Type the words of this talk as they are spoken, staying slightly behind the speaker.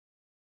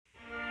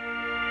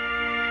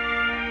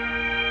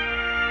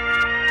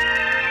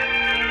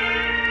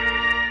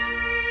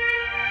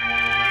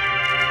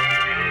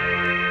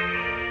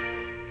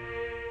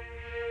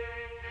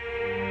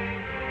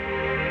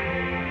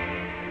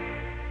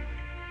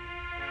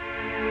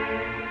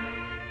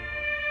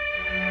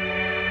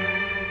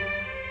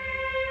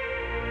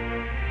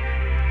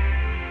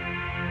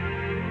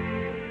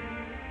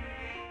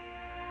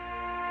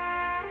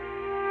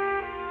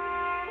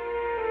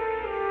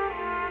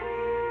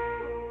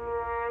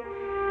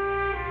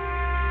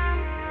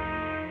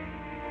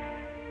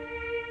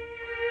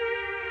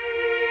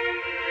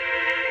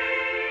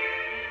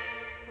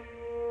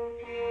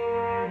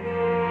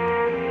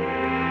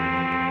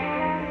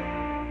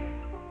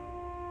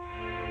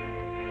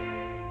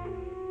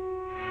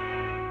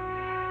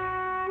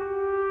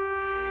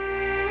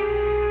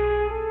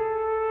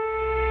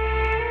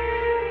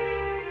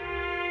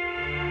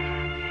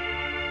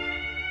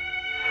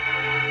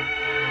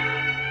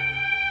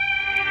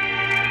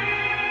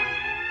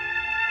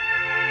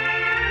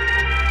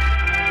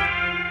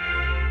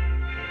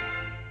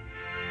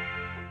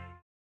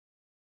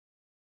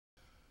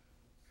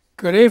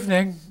Good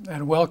evening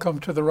and welcome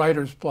to the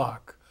Writer's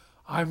Block.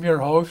 I'm your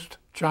host,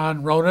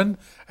 John Ronan,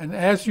 and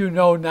as you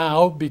know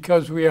now,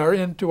 because we are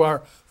into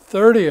our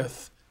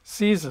 30th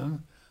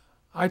season,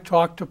 I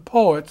talk to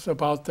poets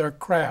about their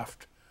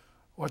craft,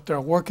 what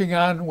they're working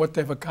on, what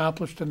they've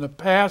accomplished in the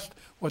past,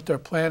 what they're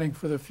planning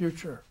for the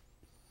future.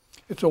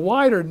 It's a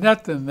wider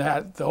net than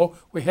that, though.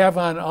 We have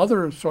on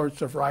other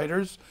sorts of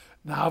writers,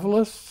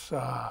 novelists,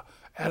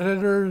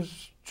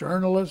 editors,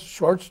 journalists,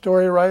 short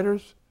story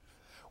writers.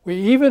 We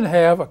even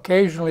have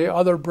occasionally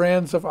other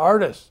brands of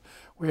artists.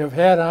 We have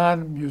had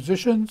on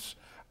musicians,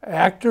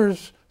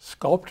 actors,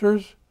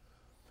 sculptors.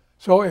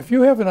 So if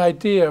you have an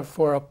idea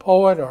for a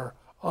poet or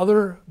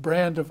other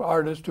brand of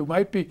artist who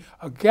might be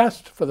a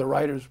guest for the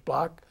Writer's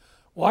Block,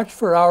 watch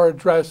for our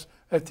address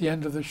at the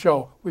end of the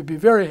show. We'd be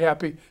very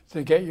happy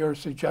to get your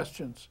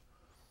suggestions.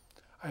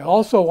 I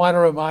also want to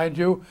remind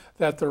you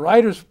that the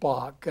Writer's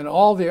Block and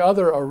all the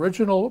other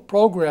original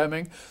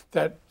programming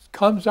that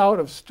comes out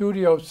of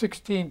Studio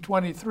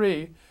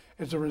 1623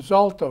 is a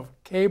result of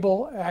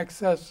cable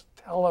access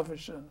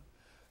television.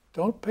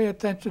 Don't pay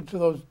attention to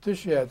those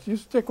dish ads. You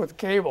stick with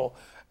cable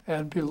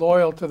and be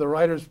loyal to the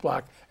Writer's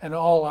Block and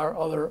all our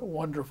other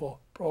wonderful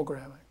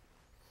programming.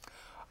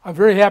 I'm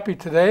very happy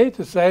today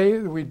to say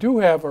that we do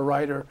have a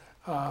writer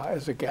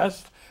as a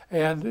guest,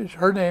 and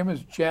her name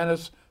is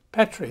Janice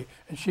Petrie,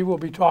 and she will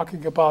be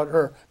talking about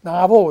her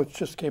novel, which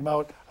just came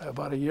out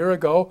about a year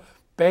ago,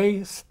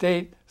 Bay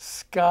State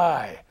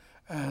Sky.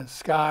 And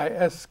Sky,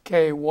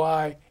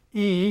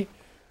 S-K-Y-E,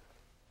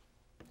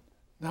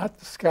 not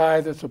the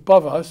sky that's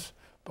above us,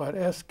 but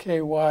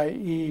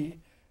S-K-Y-E,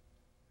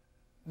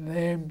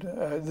 named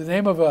the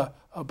name of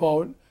a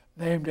boat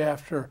named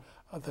after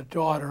the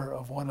daughter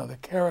of one of the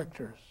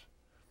characters.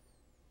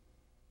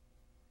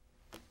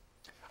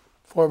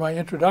 For my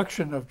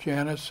introduction of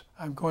Janice,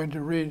 I'm going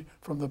to read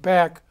from the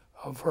back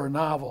of her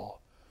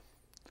novel.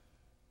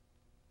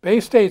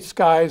 Bay State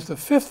Sky is the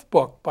fifth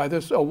book by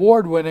this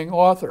award-winning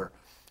author.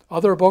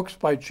 Other books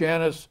by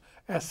Janice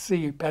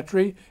S.C.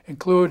 Petrie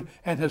include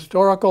an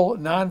historical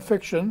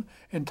nonfiction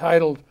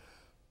entitled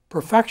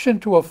Perfection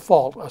to a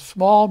Fault, A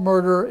Small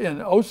Murder in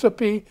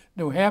Ossipee,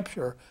 New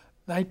Hampshire,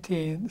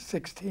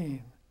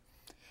 1916,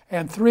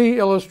 and 3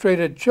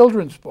 illustrated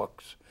children's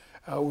books.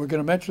 We're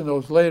going to mention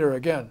those later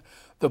again.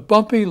 The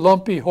Bumpy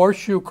Lumpy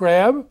Horseshoe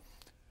Crab,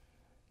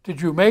 Did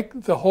You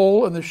Make the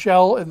Hole in the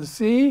Shell in the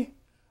Sea?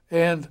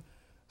 And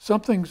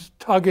Something's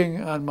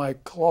Tugging on My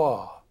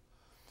Claw.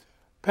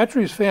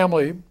 Petrie's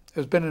family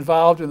has been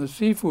involved in the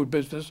seafood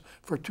business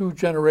for 2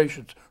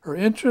 generations. Her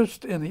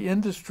interest in the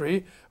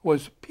industry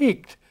was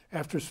piqued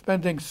after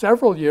spending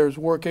several years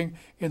working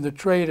in the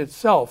trade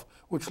itself,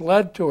 which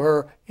led to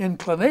her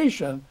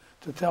inclination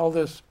to tell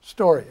this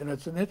story. And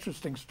it's an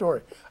interesting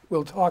story.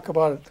 We'll talk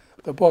about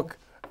the book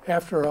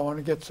after. I want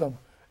to get some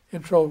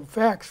intro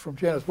facts from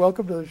Janice.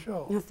 Welcome to the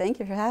show. Well, thank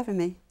you for having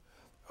me.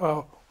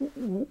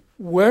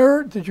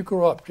 Where did you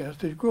grow up, Janice?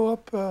 Did you grow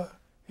up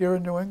here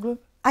in New England?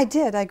 I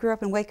did. I grew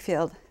up in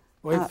Wakefield.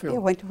 Wakefield. Yeah,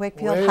 went to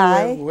Wakefield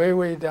High.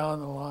 Way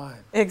down the line.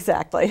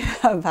 Exactly.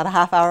 About a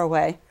half hour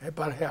away.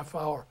 About a half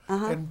hour.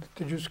 Uh-huh. And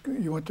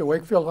you went to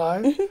Wakefield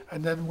High? Mm-hmm.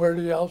 And then where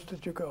else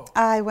did you go?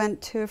 I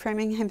went to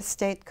Framingham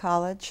State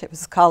College. It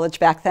was a college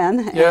back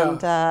then. Yeah.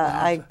 And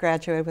I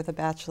graduated with a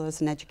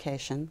bachelor's in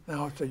education.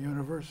 Now it's a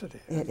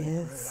university. It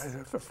is. Right.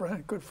 I have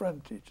a good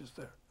friend teaches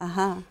there.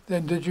 Uh-huh.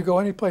 Then did you go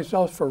anyplace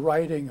else for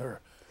writing or?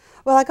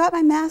 Well, I got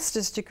my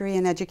master's degree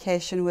in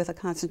education with a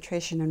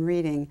concentration in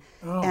reading,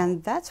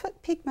 and that's what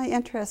piqued my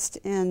interest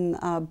in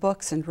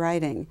books and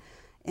writing.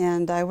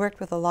 And I worked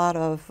with a lot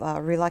of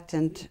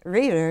reluctant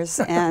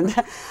readers, and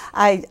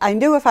I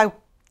knew if I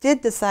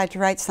did decide to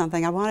write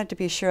something, I wanted to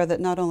be sure that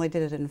not only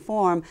did it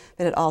inform,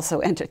 but it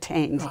also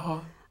entertained.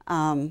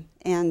 Then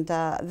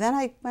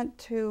I went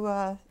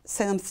to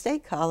Salem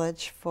State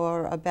College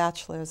for a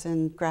bachelor's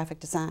in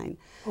graphic design.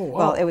 Oh, wow.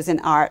 Well, it was in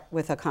art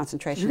with a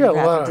concentration in graphic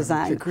design. You got a lot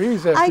design. of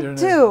degrees after I your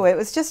do. It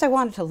was just I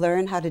wanted to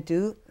learn how to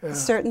do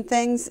certain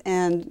things,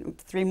 and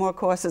 3 more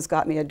courses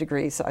got me a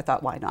degree, so I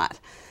thought, why not?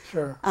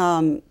 Sure.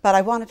 But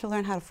I wanted to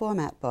learn how to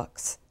format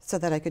books so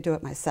that I could do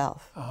it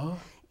myself.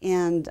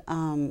 And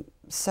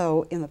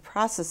so in the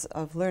process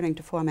of learning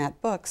to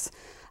format books,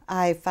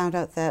 I found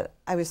out that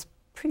I was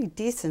pretty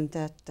decent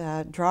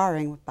at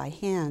drawing by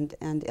hand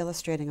and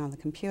illustrating on the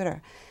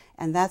computer.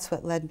 And that's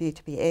what led me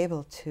to be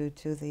able to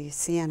do the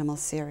Sea Animal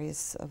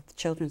series of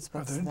children's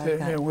books.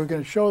 And we're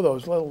going to show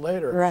those a little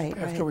later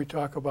after we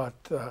talk about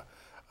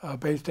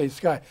Bay State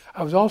Sky.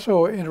 I was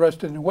also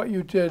interested in what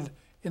you did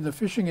in the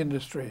fishing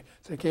industry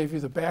that gave you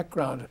the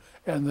background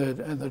and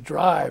the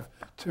drive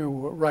to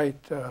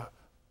write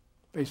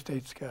Bay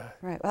State Sky.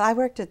 Right. Well, I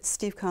worked at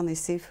Steve Conley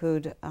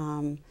Seafood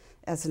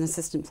as an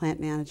assistant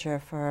plant manager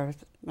for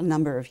a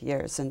number of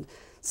years, and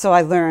so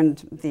I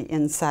learned the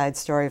inside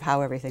story of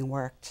how everything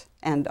worked,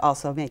 and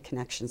also made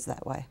connections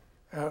that way.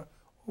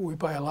 We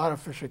buy a lot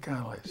of fish at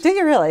Conley's. Do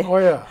you really? Oh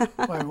yeah,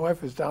 my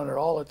wife is down there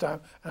all the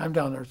time, and I'm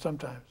down there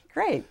sometimes.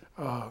 Great.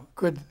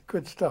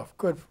 Good stuff,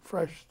 good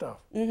fresh stuff.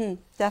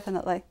 Mm-hmm.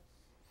 Definitely.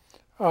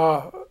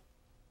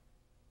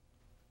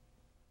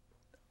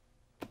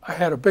 I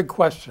had a big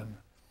question.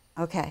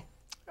 Okay.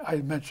 I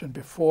mentioned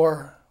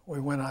before we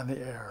went on the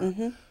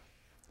air.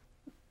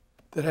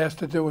 That has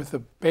to do with the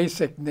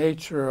basic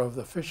nature of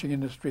the fishing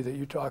industry that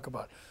you talk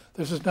about.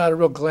 This is not a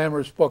real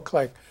glamorous book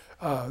like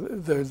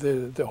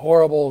the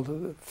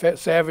horrible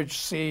savage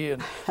sea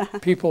and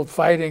people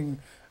fighting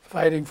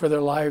for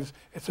their lives.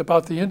 It's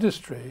about the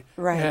industry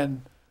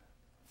and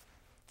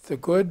the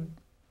good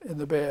and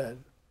the bad.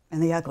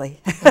 And the ugly.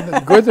 And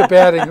the good, the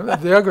bad,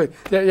 and the ugly.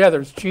 Yeah,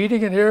 there's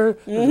cheating in here,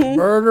 there's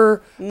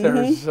murder,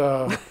 there's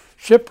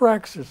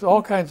shipwrecks, there's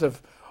all kinds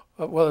of,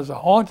 well, there's a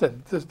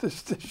haunted,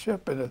 this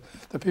ship and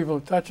the people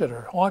who touch it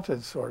are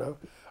haunted, sort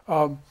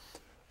of.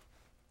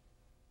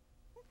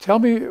 Tell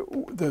me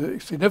the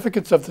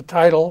significance of the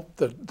title,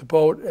 the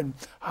boat, and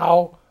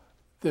how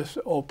this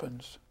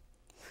opens.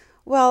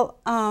 Well,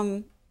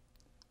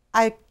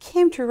 I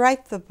came to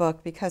write the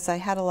book because I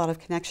had a lot of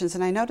connections,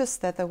 and I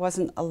noticed that there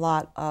wasn't a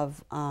lot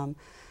of,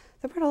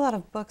 there weren't a lot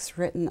of books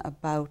written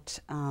about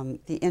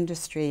the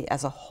industry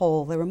as a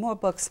whole. There were more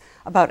books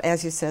about,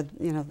 as you said,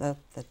 you know, the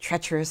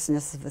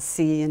treacherousness of the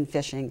sea and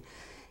fishing.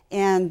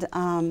 And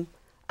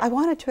I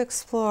wanted to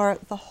explore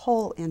the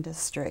whole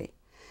industry.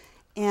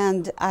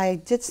 And I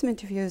did some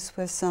interviews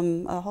with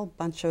a whole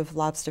bunch of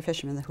lobster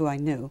fishermen who I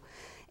knew.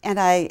 And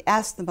I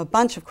asked them a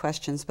bunch of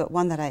questions, but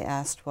one that I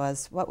asked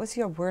was, what was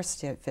your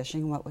worst day at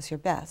fishing? What was your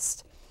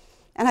best?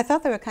 And I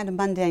thought they were kind of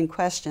mundane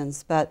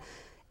questions, but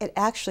it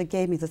actually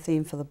gave me the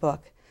theme for the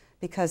book,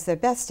 because their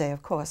best day,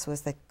 of course,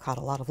 was they caught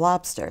a lot of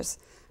lobsters.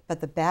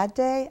 But the bad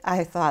day,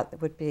 I thought it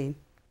would be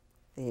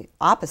the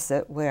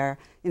opposite, where,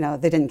 you know,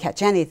 they didn't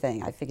catch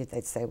anything. I figured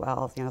they'd say,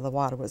 well, you know, the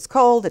water was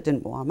cold, it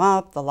didn't warm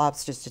up, the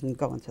lobsters didn't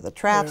go into the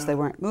traps, they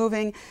weren't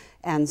moving,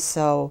 and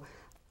so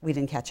we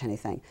didn't catch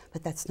anything.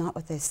 But that's not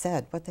what they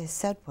said. What they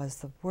said was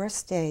the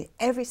worst day,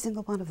 every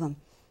single one of them,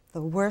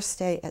 the worst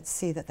day at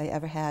sea that they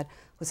ever had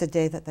was a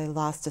day that they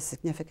lost a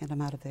significant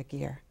amount of their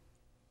gear.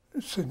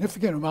 A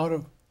significant amount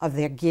of? Of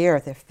their gear,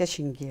 their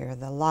fishing gear,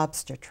 the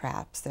lobster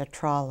traps, their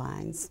trawl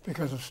lines.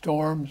 Because of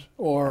storms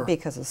or?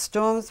 Because of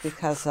storms,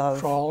 because of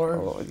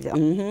trawlers?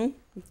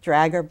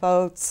 Dragger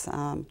boats,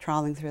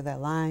 trawling through their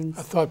lines.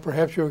 I thought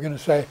perhaps you were going to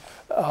say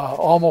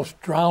almost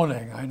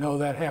drowning. I know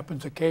that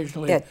happens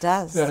occasionally. It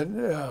does. That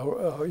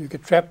you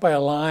get trapped by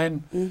a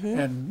line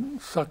and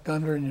sucked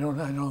under, and you don't.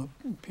 I know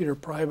Peter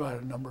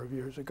Prybot a number of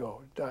years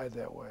ago died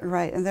that way.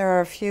 Right, and there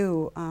are a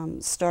few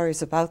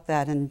stories about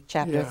that in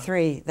Chapter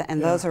 3,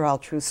 and those are all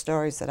true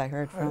stories that I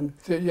heard from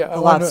the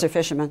lobster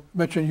fishermen.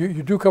 Mention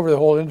you do cover the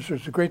whole industry.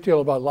 There's a great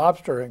deal about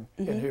lobstering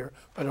in here,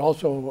 but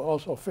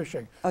also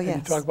fishing. Oh, yes.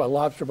 And you talk about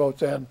lobster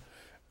boats and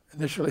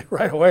initially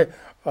right away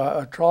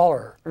a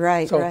trawler.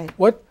 Right, so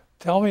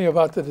tell me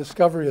about the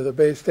discovery of the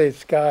Bay State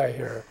Sky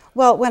here.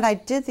 Well, when I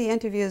did the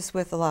interviews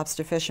with the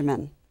lobster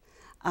fishermen,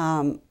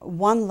 one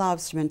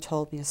lobsterman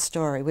told me a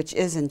story, which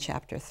is in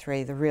Chapter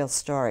 3, the real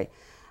story.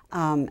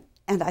 And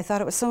I thought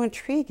it was so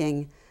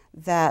intriguing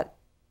that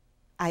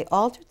I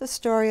altered the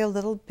story a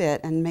little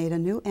bit and made a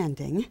new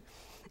ending.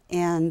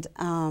 And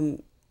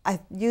I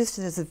used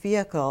it as a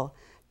vehicle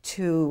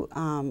to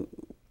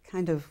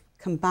kind of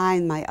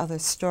combine my other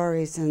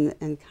stories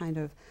and kind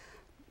of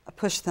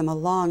push them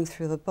along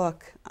through the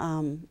book,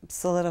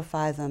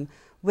 solidify them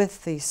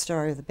with the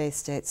story of the Bay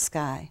State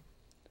Sky.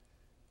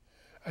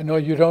 I know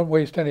you don't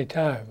waste any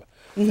time.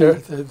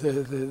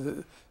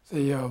 The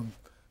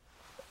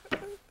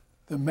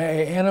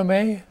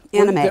anime?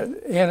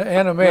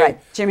 Anime. Right,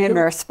 Jimmy and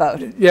Murph's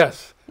boat.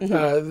 Yes,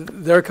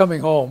 they're coming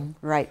home.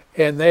 Right.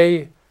 And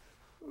they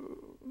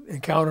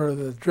encounter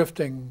the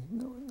drifting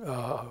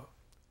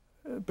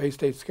Bay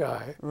State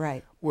Sky.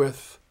 Right.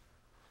 With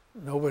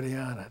nobody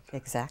on it.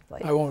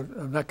 Exactly.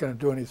 I'm not going to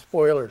do any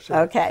spoilers here.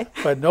 Okay.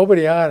 But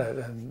nobody on it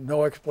and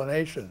no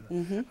explanation.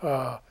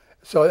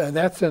 And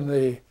that's in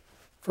the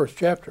first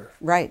chapter.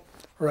 Right.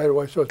 Right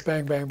away. So it's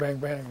bang, bang, bang,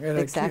 bang, and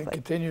it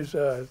continues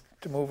to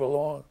move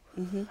along.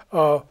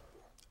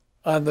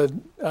 On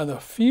the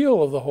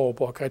feel of the whole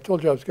book, I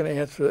told you I was going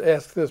to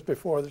ask this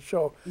before the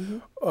show.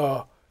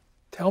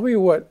 Tell me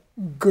what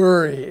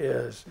gurry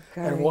is,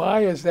 and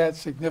why is that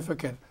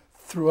significant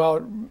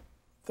throughout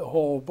the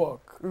whole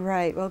book?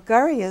 Right. Well,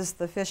 gurry is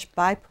the fish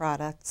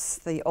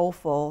byproducts, the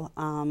offal,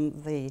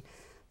 the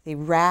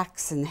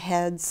racks and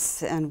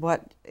heads, and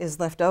what is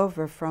left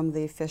over from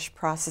the fish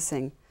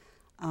processing.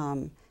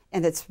 And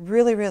it's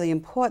really, really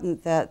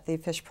important that the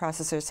fish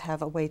processors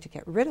have a way to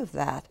get rid of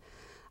that.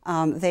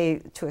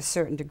 They, to a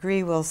certain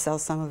degree, will sell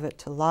some of it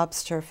to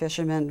lobster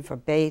fishermen for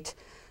bait.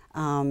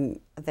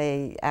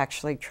 They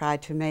actually try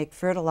to make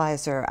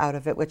fertilizer out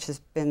of it, which has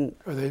been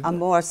a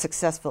more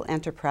successful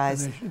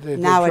enterprise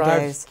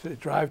nowadays. They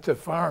drive to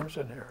farms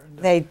in there.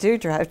 They do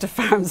drive to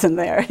farms in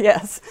there,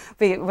 yes.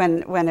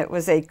 When it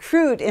was a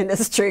crude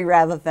industry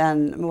rather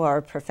than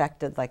more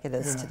perfected like it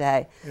is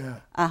today.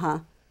 Yeah.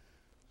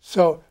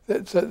 So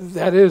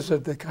that is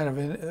the kind of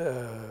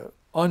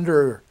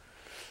underbelly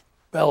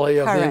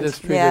of the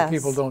industry that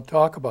people don't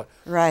talk about.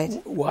 Right.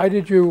 Why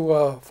did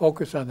you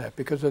focus on that?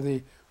 Because of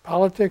the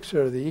politics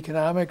or the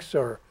economics,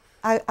 or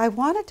I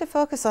wanted to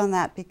focus on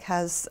that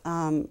because,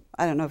 I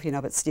don't know if you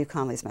know, but Steve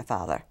Conley's my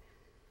father.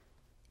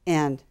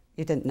 And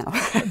you didn't know.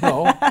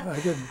 No, I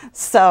didn't.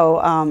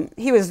 So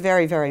he was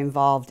very, very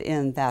involved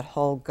in that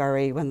whole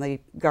Gurry, when the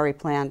Gurry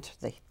plant,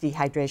 the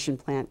dehydration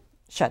plant,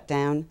 shut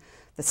down.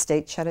 The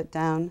state shut it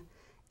down.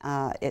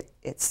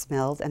 It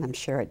smelled, and I'm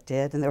sure it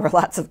did, and there were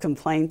lots of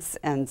complaints,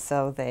 and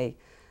so they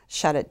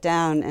shut it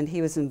down, and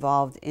he was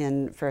involved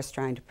in first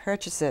trying to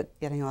purchase it,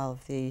 getting all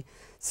of the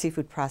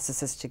seafood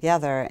processes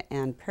together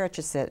and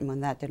purchase it, and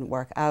when that didn't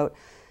work out,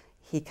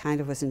 he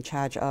kind of was in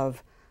charge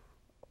of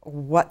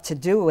what to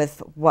do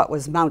with what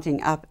was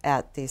mounting up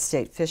at the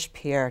state fish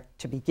pier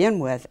to begin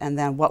with, and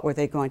then what were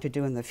they going to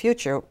do in the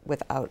future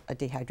without a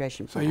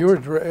dehydration plant. So you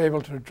were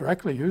able to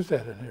directly use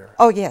that in here?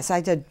 Oh yes, I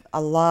did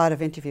a lot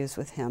of interviews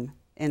with him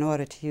in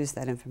order to use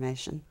that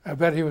information. I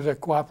bet he was a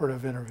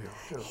cooperative interview,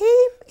 too.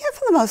 Yeah,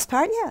 for the most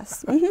part,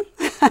 yes.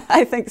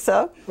 I think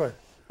so. Right.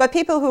 But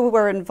people who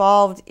were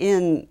involved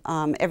in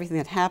everything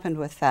that happened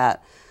with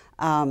that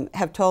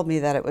have told me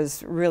that it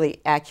was really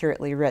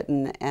accurately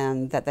written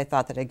and that they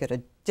thought that I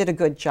did a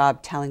good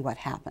job telling what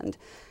happened.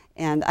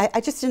 And I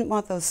just didn't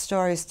want those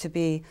stories to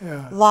be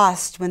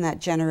lost when that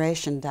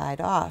generation died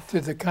off.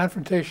 Did the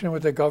confrontation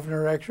with the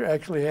governor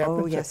actually happen?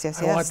 Oh, yes,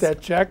 yes, I yes. want that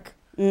check?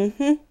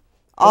 Mm-hmm.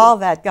 All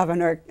that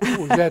governor.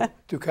 Was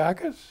that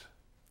Dukakis?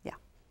 Yeah.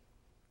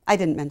 I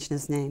didn't mention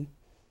his name,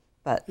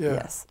 but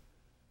yes.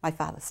 My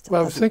father still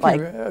Well, I was thinking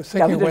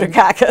Governor when,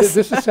 Dukakis.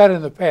 this is set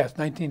in the past,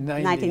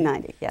 1990.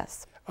 1990,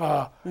 yes.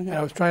 And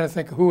I was trying to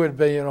think who would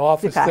be in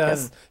office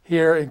Dukakis. then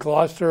here in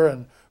Gloucester,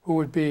 and who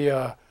would be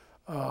in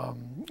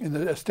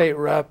the state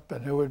rep,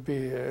 and who would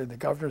be in the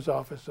governor's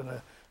office, and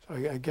so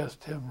I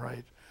guessed him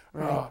right.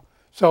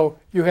 So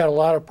you had a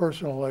lot of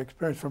personal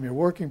experience from your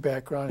working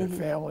background, your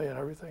family, and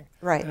everything.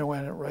 Right. And it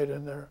went right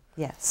in there.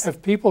 Yes.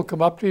 Have people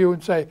come up to you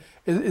and say,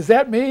 "Is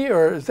that me?"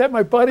 or "Is that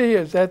my buddy?"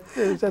 Is that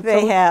They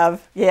someone?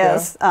 have,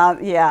 yes.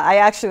 Yeah, I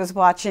actually was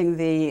watching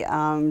the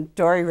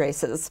dory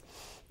races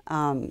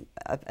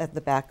at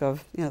the back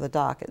of the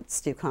dock at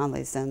Steve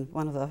Conley's, and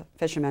one of the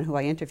fishermen who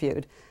I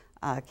interviewed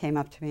came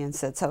up to me and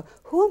said, "So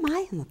who am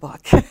I in the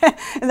book?"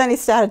 And then he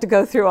started to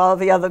go through all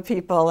the other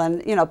people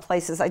and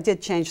places. I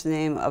did change the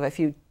name of a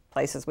few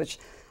places, which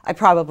I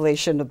probably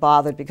shouldn't have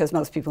bothered because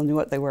most people knew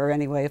what they were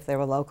anyway if they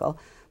were local.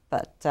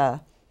 But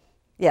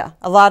yeah,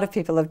 a lot of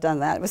people have done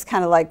that. It was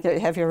kind of like,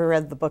 have you ever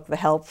read the book The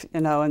Help?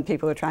 And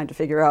people are trying to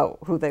figure out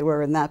who they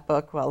were in that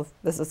book. Well,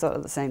 this is sort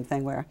of the same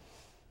thing where,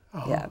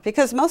 yeah,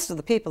 because most of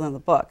the people in the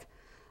book,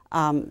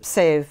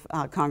 save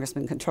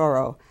Congressman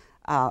Contoro,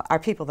 are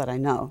people that I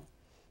know.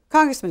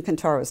 Congressman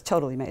Contoro is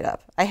totally made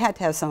up. I had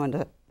to have someone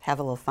to have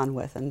a little fun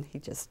with, and he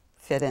just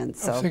fit in.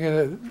 So. I was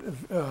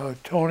thinking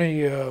of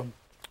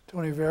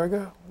Tony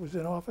Verga was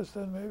in office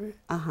then, maybe?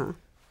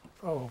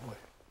 Probably,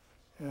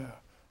 yeah.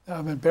 Now,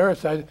 I'm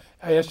embarrassed. I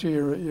asked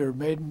you your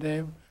maiden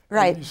name.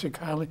 Right. You said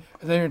Conley,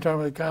 and then you're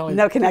talking about Conley.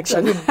 No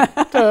connection.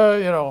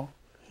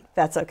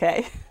 That's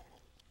okay.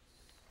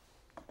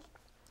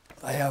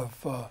 I have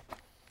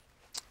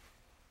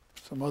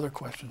some other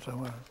questions I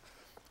want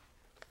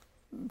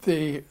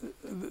to.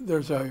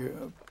 There's a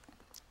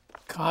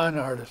con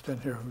artist in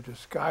here who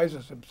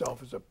disguises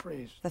himself as a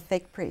priest. The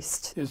fake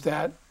priest. Is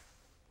that?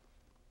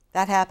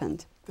 That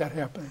happened. That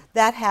happened.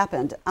 That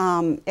happened.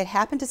 It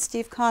happened to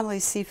Steve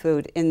Conley's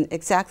Seafood in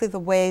exactly the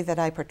way that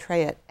I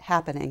portray it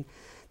happening.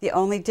 The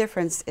only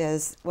difference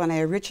is when I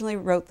originally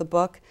wrote the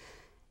book,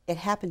 it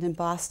happened in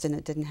Boston.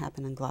 It didn't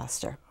happen in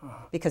Gloucester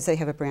because they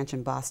have a branch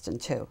in Boston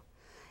too.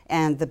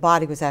 And the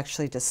body was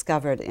actually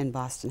discovered in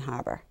Boston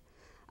Harbor.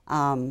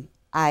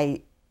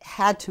 I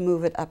had to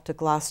move it up to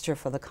Gloucester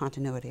for the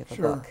continuity of the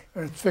book.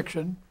 And it's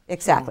fiction.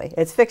 Exactly. So.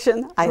 It's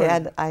fiction.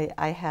 Right.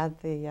 I had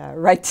the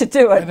right to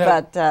do it,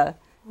 but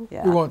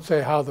yeah. We won't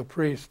say how the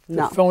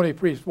phony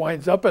priest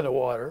winds up in the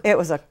water. It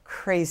was a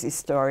crazy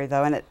story,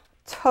 though, and it's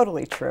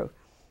totally true,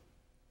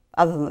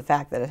 other than the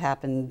fact that it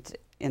happened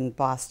in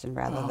Boston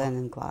rather than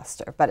in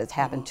Gloucester. But it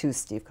happened to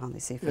Steve Conley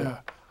Seafood. Yeah.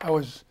 I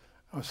was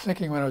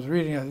thinking when I was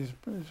reading it,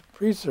 these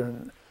priests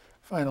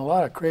find a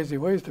lot of crazy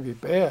ways to be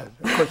bad.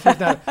 Of course,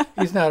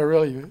 he's not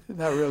really a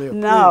priest.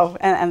 No,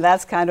 and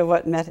that's kind of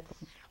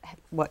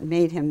what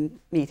made him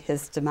meet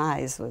his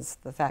demise, was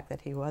the fact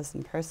that he was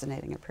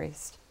impersonating a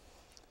priest.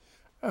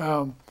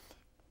 I'm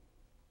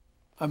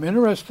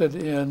interested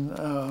in,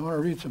 I want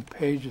to read some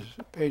page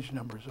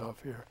numbers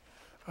off here.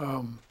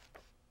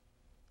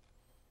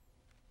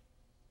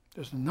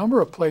 There's a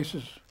number of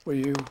places where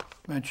you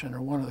mention,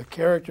 or one of the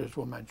characters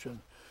will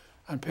mention,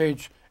 on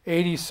page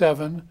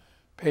 87,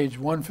 page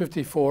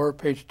 154,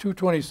 page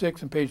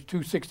 226, and page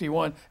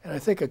 261, and I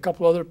think a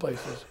couple other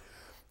places.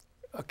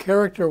 A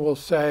character will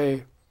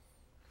say,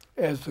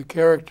 as the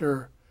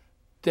character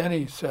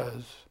Denny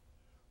says,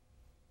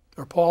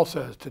 or Paul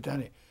says to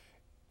Denny,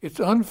 "It's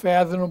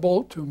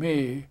unfathomable to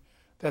me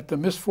that the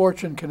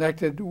misfortune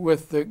connected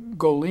with the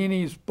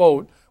Golini's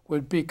boat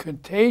would be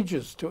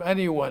contagious to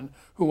anyone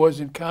who was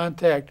in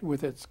contact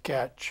with its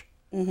catch."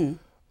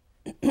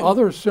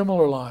 other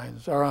similar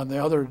lines are on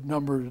the other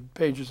numbered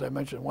pages I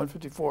mentioned,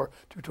 154,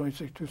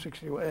 226,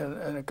 261,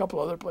 and a couple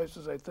other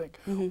places, I think.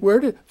 Where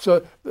did,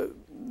 so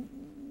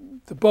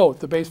the boat,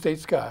 the Bay State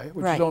Sky,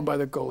 which is owned by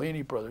the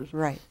Golini brothers,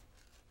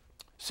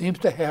 seems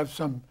to have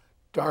some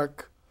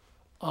dark,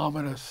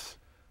 ominous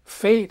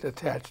fate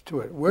attached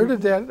to it. Where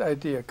did that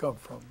idea come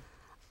from?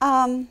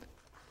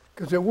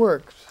 Because it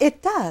works.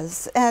 It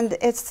does, and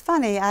it's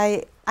funny,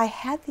 I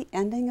had the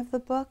ending of the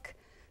book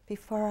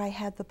before I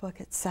had the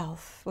book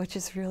itself, which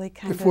is really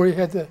kind of... Before you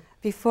had the...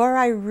 Before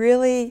I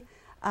really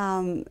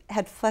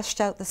had fleshed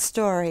out the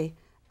story,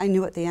 I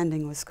knew what the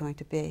ending was going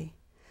to be.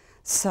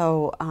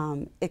 So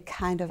it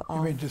kind of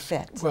all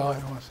fit. Well, I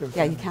don't want to say what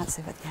Yeah, you can't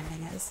say what the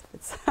ending is.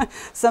 It's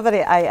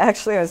somebody, I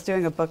was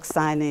doing a book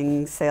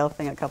signing sale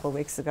thing a couple of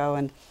weeks ago,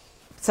 and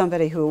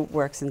somebody who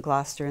works in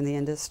Gloucester in the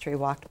industry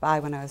walked by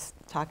when I was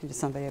talking to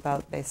somebody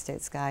about Bay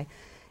State Sky,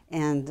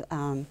 and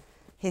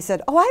he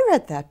said, "Oh, I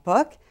read that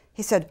book."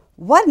 He said,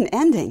 "What an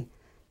ending.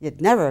 You'd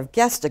never have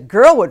guessed a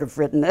girl would have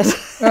written it."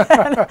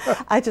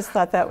 I just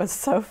thought that was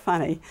so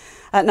funny.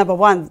 Number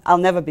one, I'll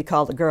never be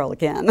called a girl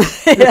again,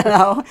 you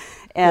know.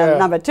 And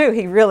number two,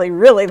 he really,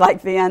 really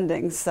liked the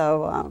ending.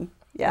 So,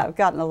 yeah, I've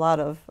gotten a lot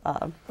of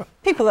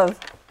people have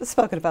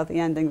spoken about the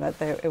ending, that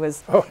it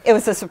was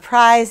a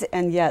surprise,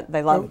 and yet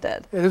they loved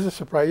it. It is a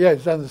surprise. Yeah,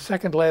 it's on the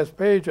second last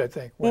page, I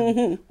think,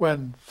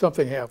 when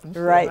something happens.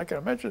 Right. I'm not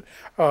going to mention.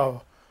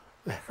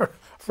 A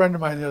friend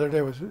of mine the other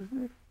day was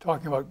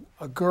talking about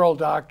a girl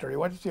doctor. He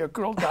went to see a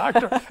girl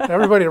doctor, and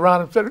everybody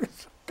around him said,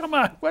 "Come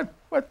on, what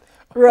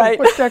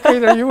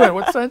decade are you in?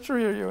 What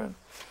century are you in?"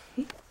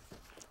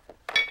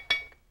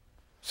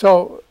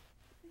 So,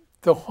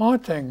 the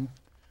haunting,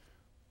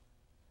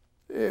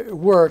 it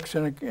works,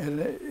 and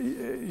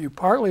you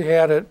partly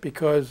had it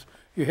because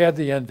you had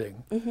the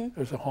ending.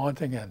 There's a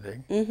haunting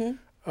ending.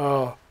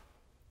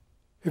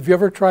 Have you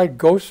ever tried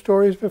ghost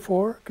stories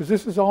before? Because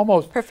this is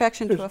almost...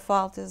 Perfection to a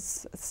Fault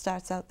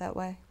starts out that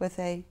way, with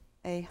a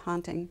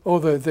haunting. Oh,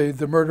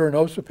 the murder in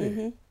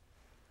Ossipee.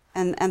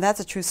 And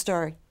that's a true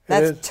story.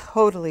 That's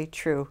totally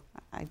true.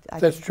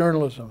 That's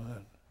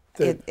journalism,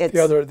 then. It's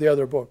the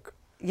other book.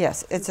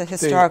 Yes, it's a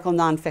historical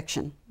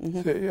nonfiction.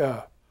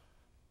 Yeah.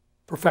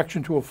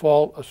 Perfection to a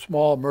Fault, a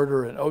small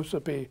murder in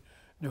Ossipee,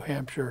 New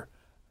Hampshire,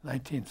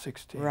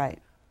 1916. Right.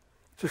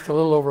 Just a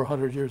little over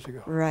 100 years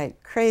ago. Right.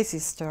 Crazy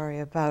story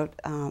about,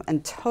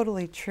 and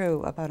totally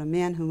true, about a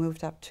man who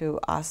moved up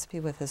to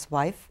Ossipee with his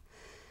wife.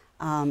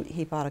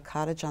 He bought a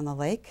cottage on the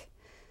lake.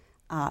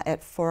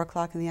 At 4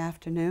 o'clock in the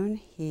afternoon,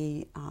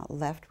 he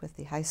left with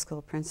the high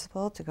school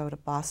principal to go to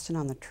Boston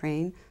on the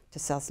train to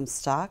sell some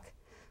stock.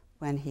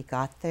 When he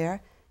got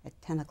there, at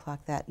 10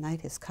 o'clock that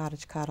night, his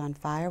cottage caught on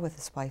fire with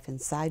his wife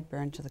inside,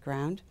 burned to the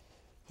ground.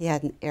 He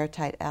had an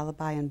airtight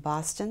alibi in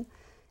Boston,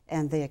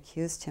 and they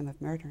accused him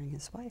of murdering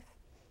his wife.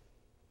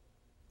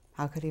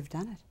 How could he have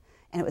done it?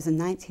 And it was in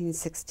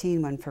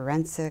 1916 when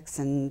forensics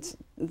and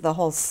the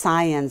whole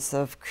science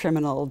of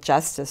criminal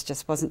justice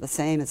just wasn't the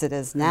same as it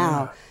is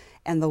now.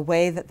 And the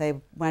way that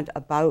they went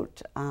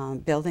about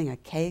building a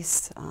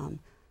case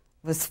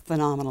was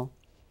phenomenal.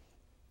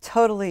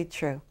 Totally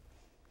true.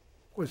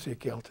 Was he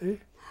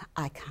guilty?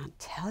 I can't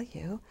tell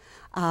you.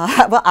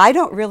 Well, I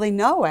don't really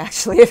know,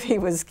 actually, if he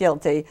was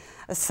guilty.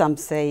 Some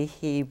say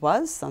he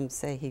was, some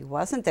say he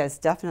wasn't. There's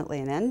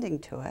definitely an ending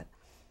to it.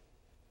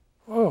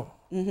 Oh.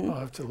 I'll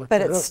have to look But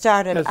it it up.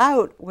 started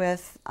out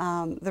with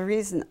the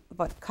reason,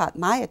 what caught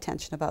my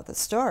attention about the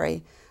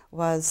story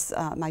was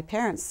my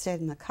parents stayed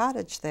in the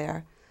cottage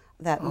there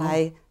that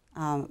my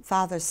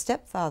father's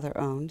stepfather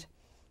owned,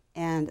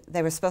 and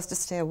they were supposed to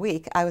stay a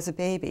week. I was a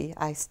baby.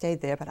 I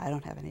stayed there, but I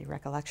don't have any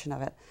recollection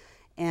of it.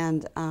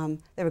 And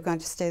they were going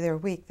to stay there a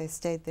week. They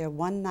stayed there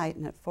one night,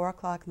 and at 4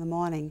 o'clock in the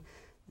morning,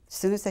 as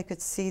soon as they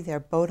could see their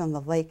boat on the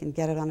lake and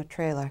get it on a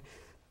trailer,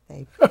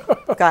 they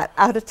got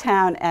out of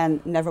town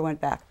and never went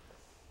back.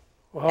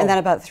 Wow. And then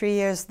about 3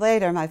 years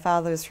later, my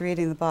father was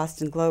reading the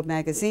Boston Globe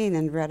magazine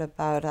and read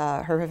about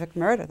a horrific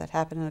murder that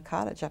happened in a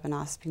cottage up in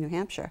Ossipee, New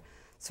Hampshire.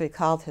 So he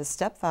called his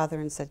stepfather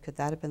and said, could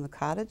that have been the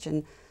cottage?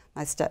 And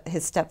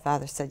his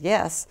stepfather said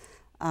yes,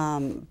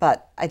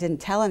 but I didn't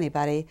tell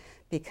anybody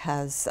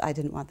because I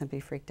didn't want them to be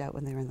freaked out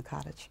when they were in the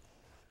cottage.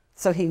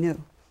 So he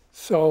knew.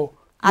 So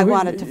I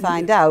wanted to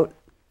find out.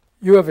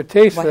 You have a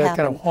taste for what that kind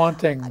happened. of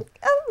haunting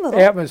little.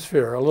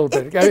 atmosphere, a little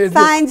bit. It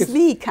finds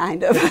me,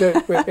 kind of.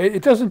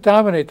 It doesn't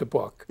dominate the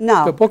book.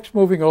 No. The book's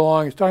moving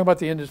along. It's talking about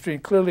the industry,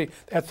 and clearly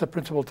that's the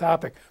principal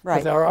topic. Right.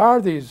 But there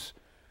are these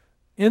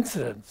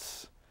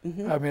incidents,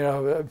 I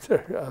mean,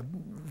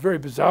 very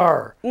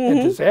bizarre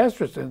and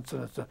disastrous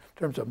incidents in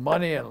terms of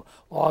money and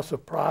loss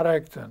of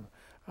product and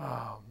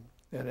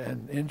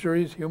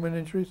injuries, human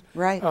injuries,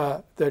 Right.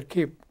 That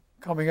keep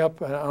coming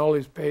up on all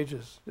these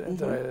pages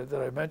that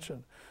I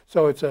mentioned.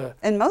 So it's a...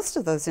 And most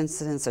of those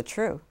incidents are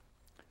true.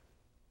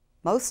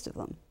 Most of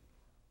them.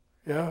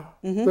 Yeah.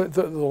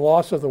 The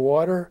loss of the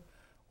water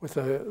with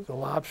the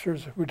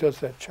lobsters. Who does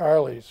that?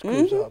 Charlie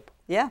screws up.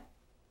 Yeah,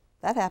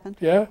 that happened.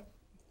 Yeah.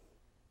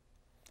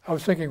 I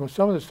was thinking, well,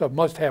 some of this stuff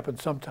must happen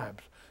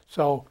sometimes.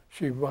 So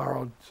she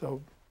borrowed,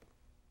 so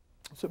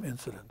some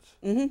incidents.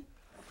 Mm-hmm.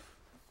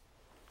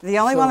 The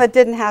only one that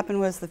didn't happen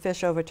was the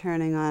fish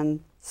overturning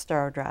on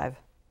Storrow Drive,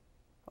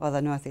 or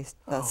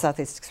the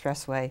Southeast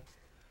Expressway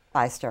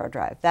by Storrow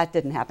Drive. That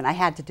didn't happen. I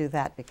had to do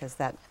that because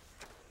that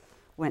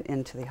went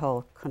into the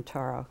whole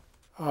Contoro.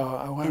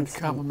 I wanted to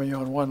compliment you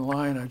on one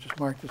line. I just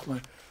marked this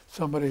line.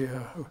 Somebody,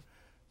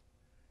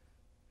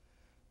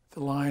 the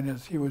line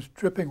is, he was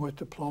dripping with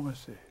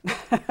diplomacy.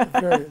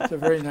 It's a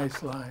very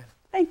nice line.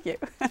 Thank you.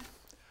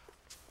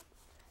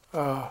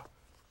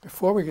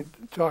 Before we get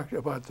to talk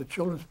about the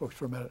children's books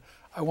for a minute,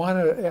 I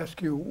want to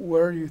ask you,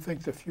 where do you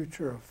think the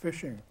future of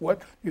fishing,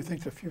 what do you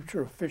think the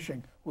future of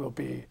fishing will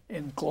be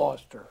in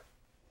Gloucester?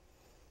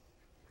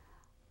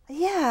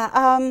 Yeah,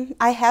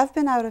 I have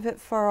been out of it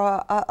for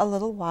a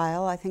little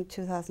while. I think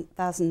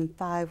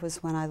 2005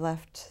 was when I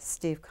left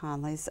Steve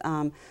Conley's.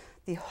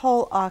 The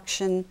whole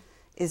auction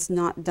is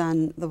not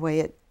done the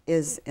way it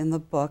is in the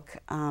book.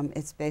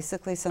 It's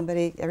basically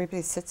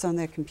everybody sits on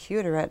their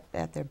computer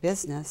at their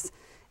business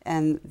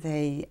and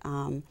they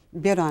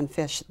bid on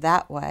fish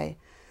that way.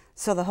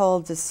 So the whole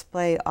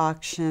display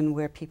auction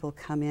where people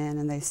come in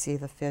and they see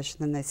the fish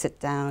and then they sit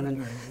down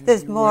and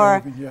there's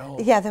more,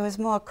 there was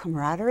more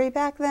camaraderie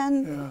back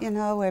then, you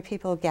know, where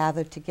people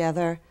gathered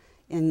together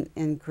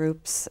in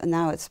groups, and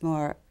now it's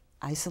more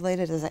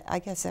isolated, as I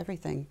guess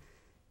everything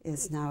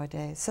is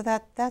nowadays. So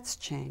that's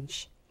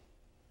changed.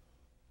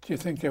 Do you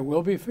think there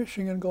will be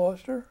fishing in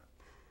Gloucester?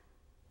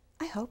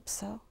 I hope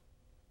so.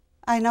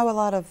 I know a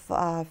lot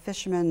of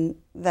fishermen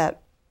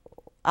that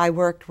I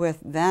worked with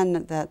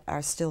then that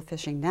are still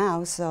fishing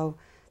now, so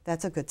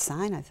that's a good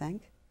sign, I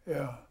think.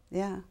 Yeah.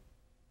 Yeah.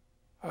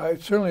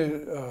 It's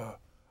certainly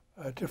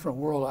a different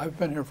world. I've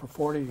been here for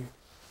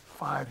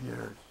 45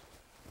 years,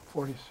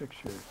 46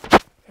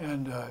 years,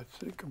 and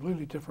it's a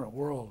completely different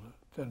world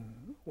than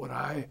what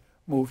I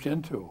moved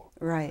into.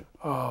 Right.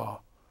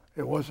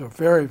 It was a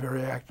very,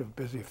 very active,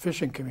 busy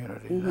fishing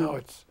community. Mm-hmm. Now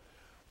it's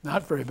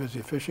not very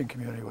busy fishing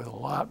community with a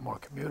lot more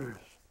commuters.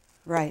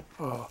 Right.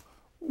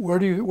 What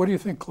do you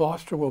think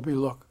Gloucester will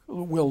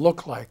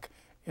look like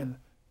in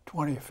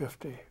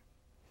 2050?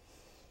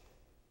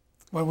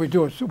 When we'll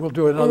do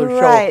another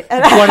show.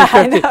 In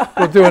 2050,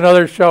 we'll do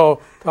another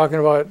show talking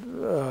about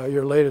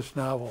your latest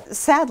novel.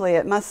 Sadly,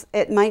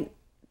 it might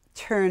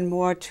turn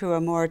more to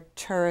a more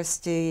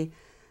touristy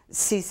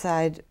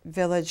seaside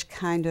village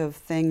kind of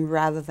thing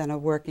rather than a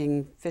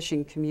working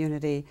fishing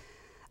community.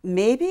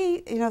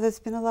 Maybe, you know, there's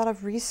been a lot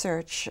of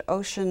research,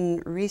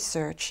 ocean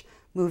research,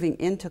 moving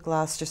into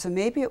Gloucester, so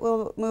maybe it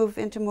will move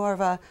into more of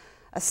a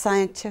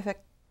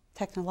scientific,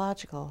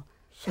 technological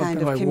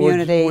kind of like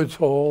community. Woods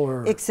Hole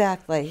or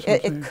exactly.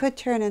 It could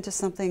turn into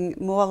something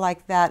more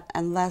like that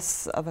and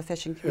less of a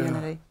fishing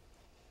community. Yeah.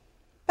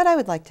 But I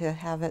would like to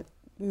have it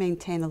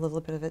maintain a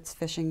little bit of its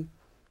fishing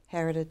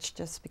heritage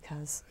just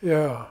because.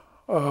 Yeah.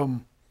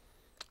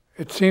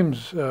 It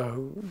seems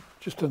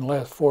just in the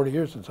last 40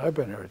 years since I've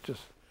been here,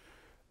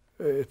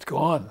 it's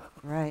gone.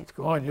 Right. It's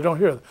gone. You don't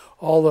hear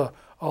all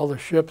the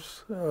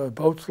ships,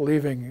 boats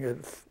leaving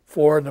at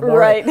 4 in the morning.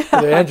 Right.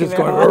 The engines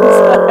going.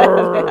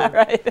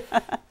 Right.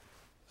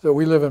 So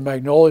we live in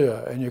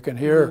Magnolia, and you can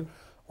hear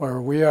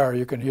where we are.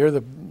 You can hear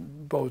the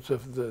boats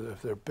if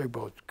they're big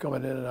boats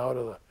coming in and out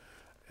of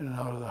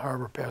the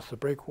harbor past the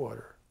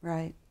breakwater.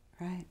 Right.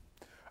 Right.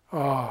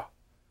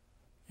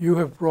 You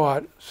have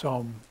brought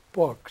some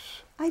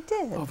books. I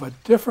did. Of a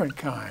different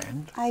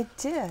kind. I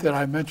did. That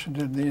I mentioned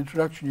in the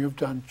introduction. You've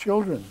done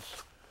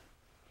children's.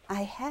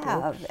 I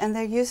have, books. And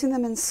they're using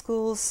them in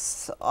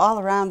schools all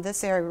around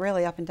this area,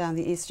 really up and down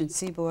the eastern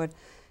seaboard.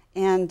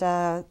 And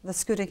the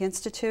Schoodic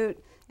Institute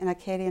in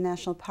Acadia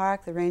National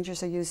Park, the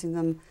rangers are using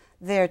them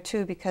there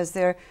too because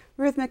they're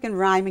rhythmic and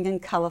rhyming and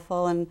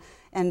colorful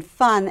and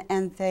fun,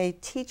 and they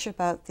teach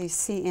about these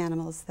sea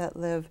animals that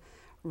live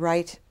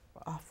right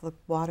off the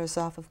waters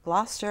off of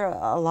Gloucester.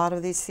 A lot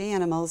of these sea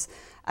animals,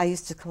 I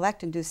used to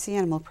collect and do sea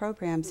animal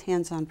programs,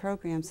 hands-on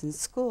programs in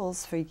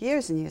schools for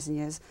years and years and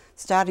years,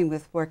 starting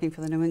with working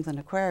for the New England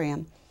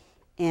Aquarium.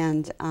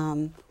 And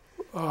can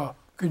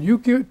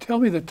you tell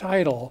me the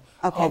title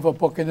of a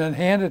book and then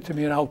hand it to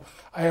me, and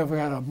I have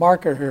got a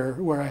marker here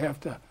where I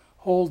have to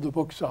hold the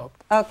books up.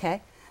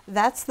 Okay,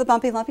 that's the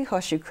Bumpy Lumpy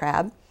Horseshoe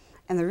Crab,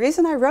 and the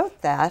reason I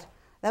wrote that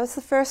was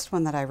the first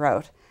one that I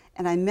wrote.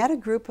 And I met a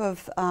group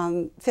of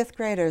 5th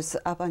graders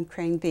up on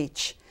Crane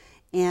Beach,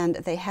 and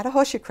they had a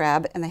horseshoe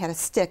crab, and they had a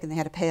stick, and they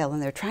had a pail,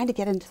 and they were trying to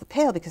get into the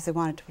pail because they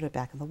wanted to put it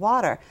back in the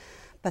water,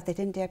 but they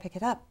didn't dare pick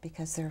it up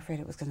because they're afraid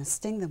it was going to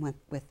sting them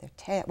with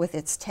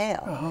its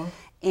tail.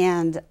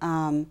 And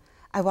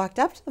I walked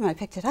up to them, and I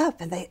picked it up,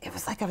 and it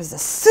was like I was a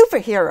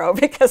superhero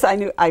because I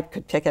knew I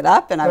could pick it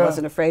up, and I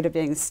wasn't afraid of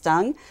being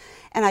stung.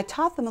 And I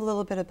taught them a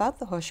little bit about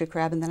the horseshoe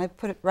crab, and then I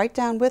put it right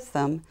down with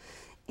them,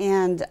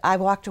 and I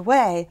walked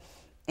away.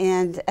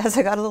 And as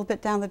I got a little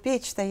bit down the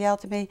beach, they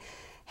yelled to me,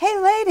 "Hey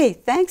lady,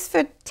 thanks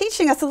for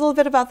teaching us a little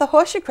bit about the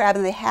horseshoe crab."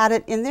 And they had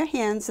it in their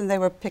hands and they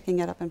were picking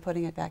it up and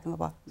putting it back in the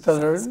water. So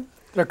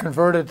They're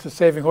converted to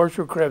saving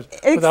horseshoe crabs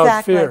Exactly.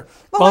 without fear.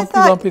 Well, Bumpy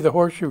Lumpy the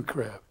horseshoe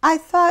crab. I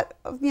thought,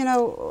 you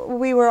know,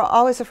 we were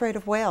always afraid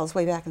of whales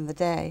way back in the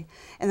day,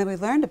 and then we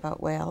learned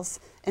about whales,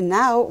 and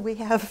now we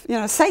have, you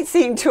know,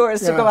 sightseeing tours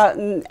to go out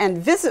and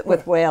visit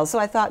with whales. So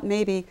I thought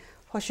maybe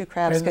horseshoe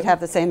crabs could have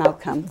the same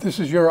outcome. This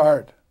is your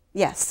art.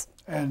 Yes.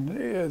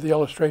 And the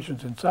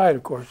illustrations inside,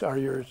 of course, are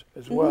yours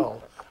as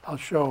well. I'll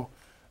show,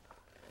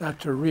 not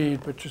to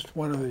read, but just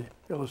one of the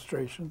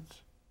illustrations.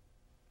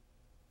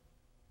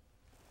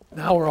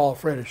 Now we're all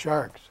afraid of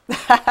sharks.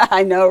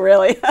 I know,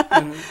 really.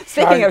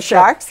 Speaking of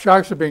sharks.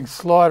 Sharks are being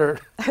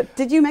slaughtered.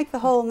 Did you make the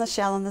hole in the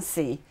shell in the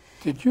sea?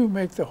 Did you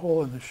make the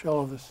hole in the shell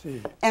of the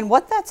sea? And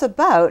what that's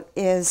about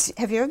is,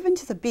 have you ever been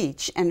to the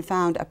beach and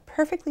found a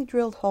perfectly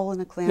drilled hole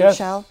in a clam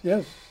shell?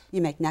 Yes.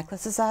 You make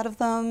necklaces out of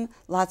them.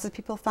 Lots of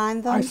people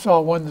find them. I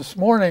saw one this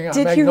morning on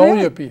Did you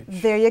Magnolia really?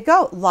 Beach. There you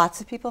go. Lots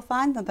of people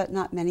find them, but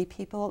not many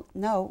people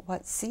know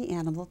what sea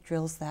animal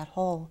drills that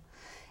hole.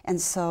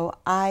 And so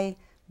I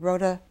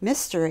wrote a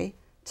mystery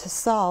to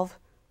solve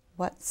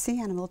what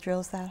sea animal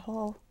drills that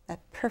hole,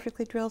 that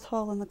perfectly drilled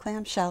hole in the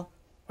clamshell.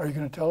 Are you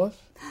going to tell us?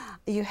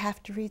 You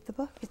have to read the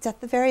book. It's at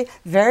the very,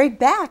 very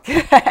back,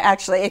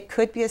 actually. It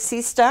could be a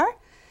sea star.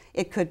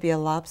 It could be a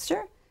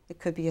lobster. It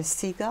could be a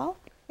seagull.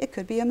 It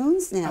could be a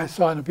moon snail. I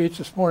saw on the beach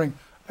this morning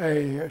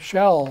a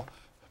shell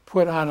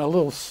put on a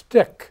little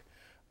stick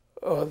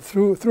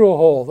through a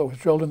hole that was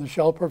drilled in the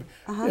shell,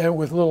 and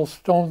with little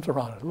stones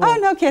around it. Oh,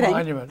 no kidding.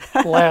 Monument.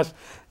 Last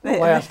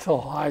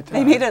till high tide.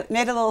 They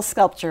made a little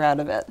sculpture out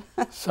of it.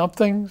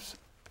 Something's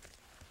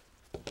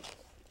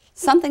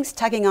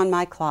tugging on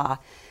my claw.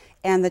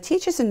 And the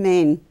teachers in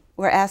Maine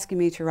were asking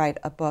me to write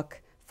a book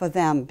for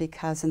them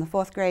because in the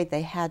 4th grade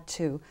they had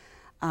to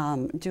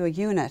do a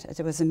unit.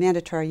 It was a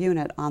mandatory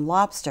unit on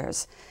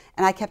lobsters.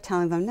 And I kept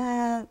telling them,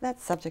 nah,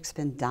 that subject's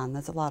been done.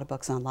 There's a lot of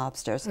books on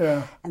lobsters.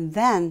 Yeah. And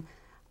then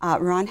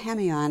Ron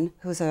Hemion,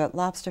 who's a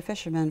lobster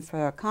fisherman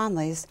for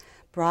Conley's,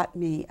 brought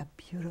me a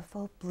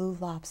beautiful blue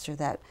lobster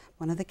that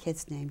one of the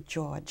kids named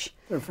George.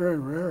 They're very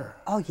rare.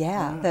 Oh,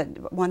 yeah.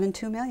 That 1 in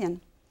 2 million.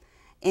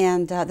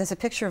 And there's a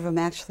picture of him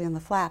actually on the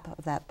flap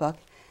of that book.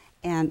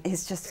 And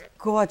he's just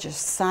gorgeous,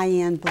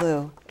 cyan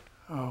blue.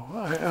 Oh,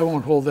 I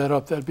won't hold that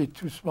up. That'd be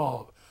too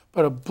small.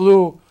 But a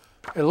blue,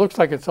 it looks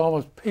like it's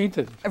almost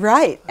painted.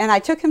 Right. And I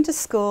took him to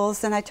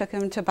schools, and I took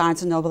him to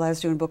Barnes & Noble. I was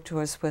doing book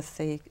tours with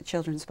the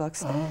children's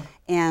books.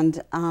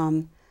 And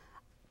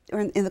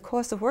in the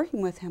course of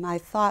working with him, I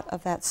thought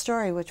of that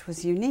story, which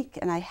was unique,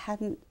 and I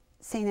hadn't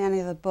seen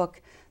any other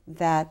book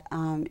that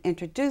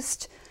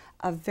introduced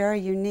a very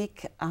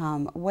unique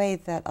way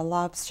that a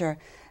lobster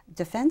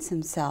defends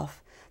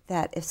himself,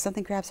 that if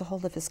something grabs a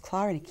hold of his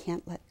claw and he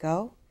can't let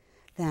go,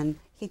 then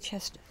he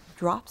just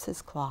drops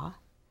his claw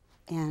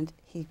and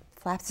he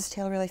flaps his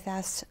tail really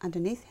fast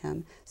underneath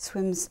him,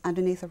 swims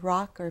underneath a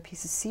rock or a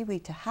piece of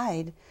seaweed to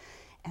hide,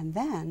 and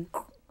then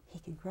he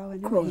can grow a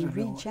new one. He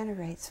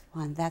regenerates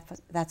one.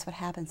 That's what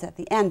happens at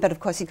the end. But of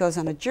course he goes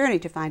on a journey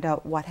to find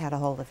out what had a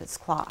hold of his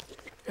claw.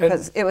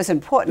 Because it was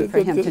important for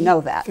him to know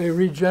that. They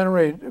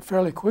regenerate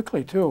fairly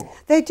quickly, too.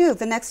 They do.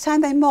 The next time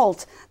they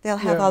molt, they'll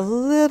have a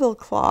little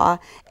claw,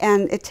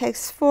 and it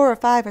takes 4 or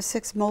 5 or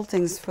 6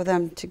 moltings for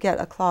them to get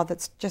a claw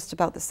that's just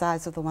about the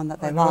size of the one that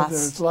they lost.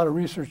 There's a lot of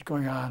research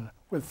going on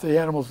with the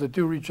animals that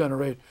do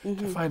regenerate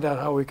to find out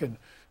how we can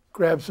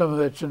grab some of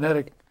that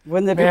genetic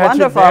Wouldn't it be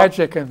wonderful?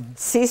 Magic and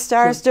sea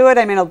stars do it.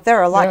 I mean, there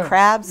are a lot of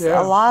crabs.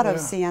 Yeah, a lot of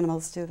sea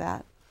animals do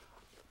that.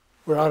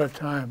 We're out of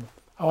time.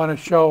 I want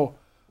to show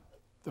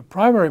the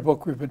primary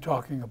book we've been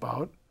talking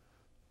about,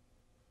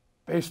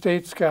 Bay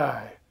State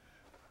Sky,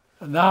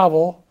 a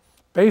novel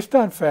based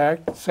on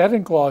fact, set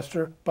in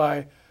Gloucester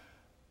by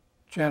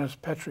Janice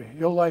Petrie.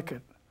 You'll like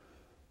it.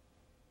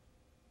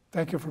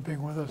 Thank you for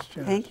being with us,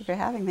 Janice. Thank you for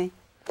having me.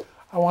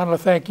 I want to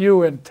thank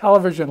you in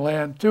television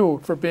land,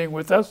 too, for being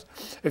with us.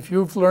 If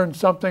you've learned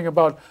something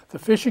about the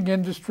fishing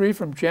industry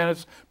from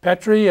Janice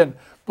Petrie and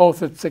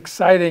both its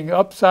exciting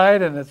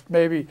upside and its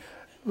maybe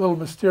a little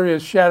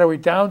mysterious, shadowy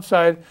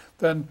downside,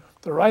 then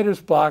the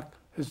Writer's Block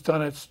has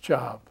done its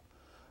job.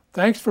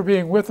 Thanks for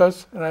being with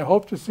us, and I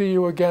hope to see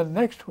you again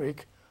next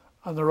week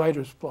on the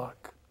Writer's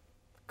Block.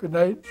 Good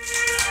night.